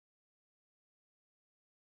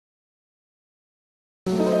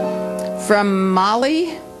From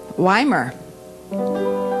Molly Weimer.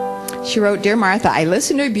 She wrote, Dear Martha, I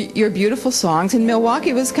listen to your beautiful songs in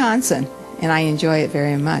Milwaukee, Wisconsin, and I enjoy it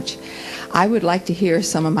very much. I would like to hear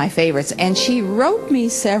some of my favorites. And she wrote me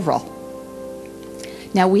several.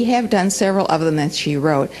 Now, we have done several of them that she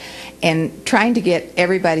wrote, and trying to get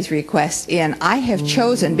everybody's requests in, I have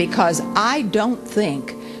chosen, because I don't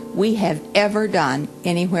think we have ever done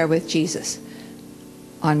Anywhere with Jesus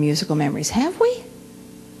on Musical Memories. Have we?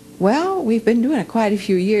 Well, we've been doing it quite a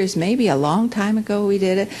few years. Maybe a long time ago we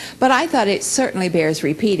did it. But I thought it certainly bears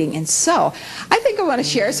repeating. And so, I think I want to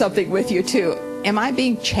share something with you, too. Am I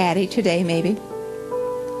being chatty today, maybe?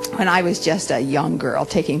 When I was just a young girl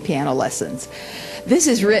taking piano lessons. This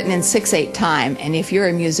is written in 6/8 time, and if you're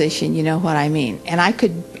a musician, you know what I mean. And I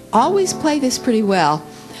could always play this pretty well,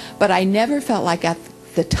 but I never felt like I got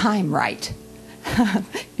the time right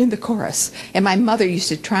in the chorus. And my mother used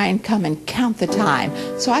to try and come and count the time.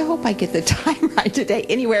 So I hope I get the time right today.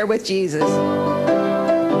 Anywhere with Jesus.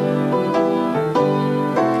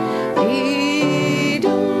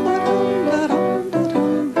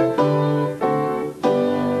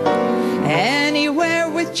 Anywhere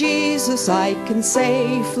with Jesus I can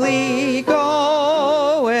safely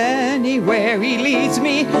go. Anywhere he leads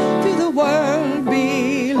me through the world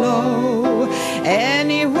below.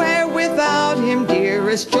 Anywhere without him,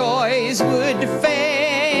 dearest joys would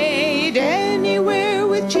fade. Anywhere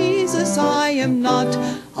with Jesus I am not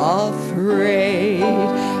afraid.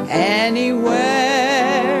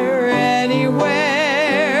 Anywhere,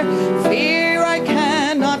 anywhere, fear I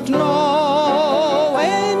cannot know.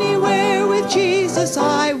 Anywhere with Jesus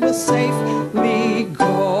I will safely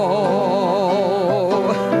go.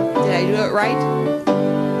 Did I do it right?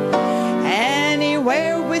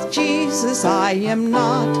 Anywhere with Jesus I am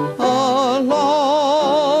not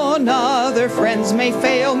alone. Other friends may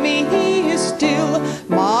fail me, he is still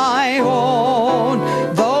my own.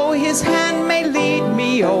 Though his hand may lead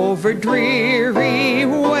me over dreary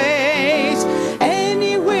ways,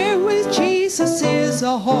 anywhere with Jesus is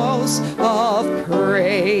a host of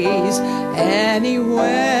praise. Anywhere,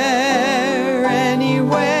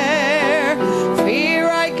 anywhere, fear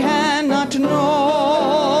I cannot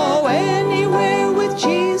know. Anywhere with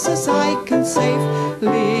Jesus I can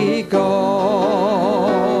safely go.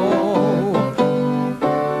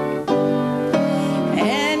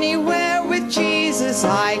 Anywhere with Jesus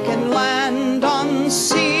I can land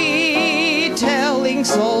unseen, telling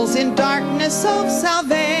souls in darkness of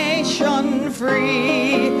salvation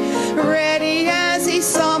free. Ready as he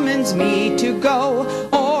summons me to go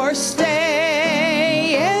or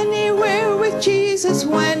stay. Anywhere with Jesus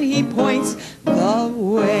when he points the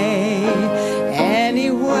way.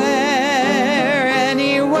 Anywhere,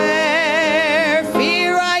 anywhere,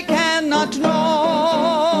 fear I cannot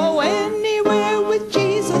know. Anywhere with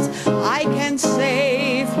Jesus I can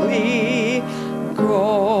safely go.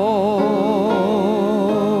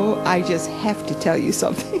 I just have to tell you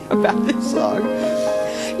something about this song.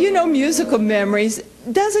 You know, Musical Memories,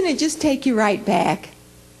 doesn't it just take you right back?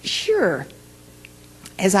 Sure.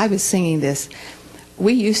 As I was singing this,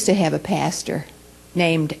 we used to have a pastor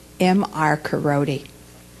named M.R. Carodi.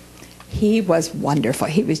 He was wonderful.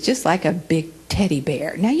 He was just like a big teddy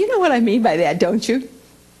bear. Now, you know what I mean by that, don't you?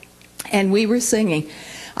 And we were singing.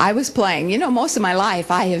 I was playing. You know, most of my life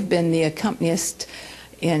I have been the accompanist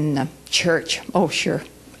in church. Oh, sure.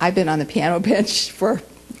 I've been on the piano bench for,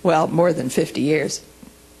 well, more than 50 years.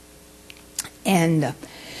 And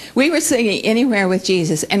we were singing Anywhere with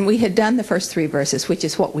Jesus, and we had done the first 3 verses, which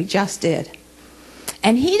is what we just did.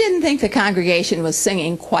 And he didn't think the congregation was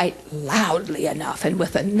singing quite loudly enough and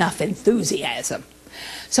with enough enthusiasm.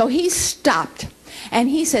 So he stopped, and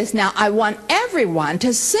he says, now I want everyone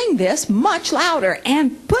to sing this much louder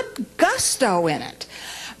and put gusto in it.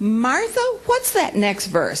 Martha, what's that next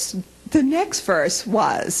verse? The next verse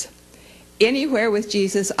was, Anywhere with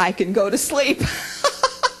Jesus I can go to sleep.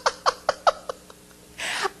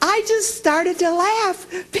 I just started to laugh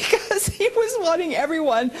because he was wanting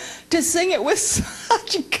everyone to sing it with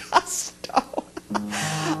such gusto.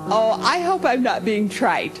 Oh, I hope I'm not being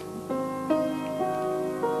trite.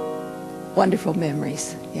 Wonderful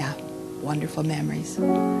memories. Yeah, wonderful memories.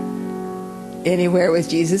 Anywhere with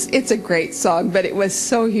Jesus. It's a great song, but it was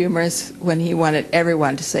so humorous when he wanted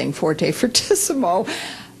everyone to sing forte fortissimo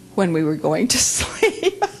when we were going to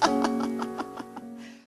sleep.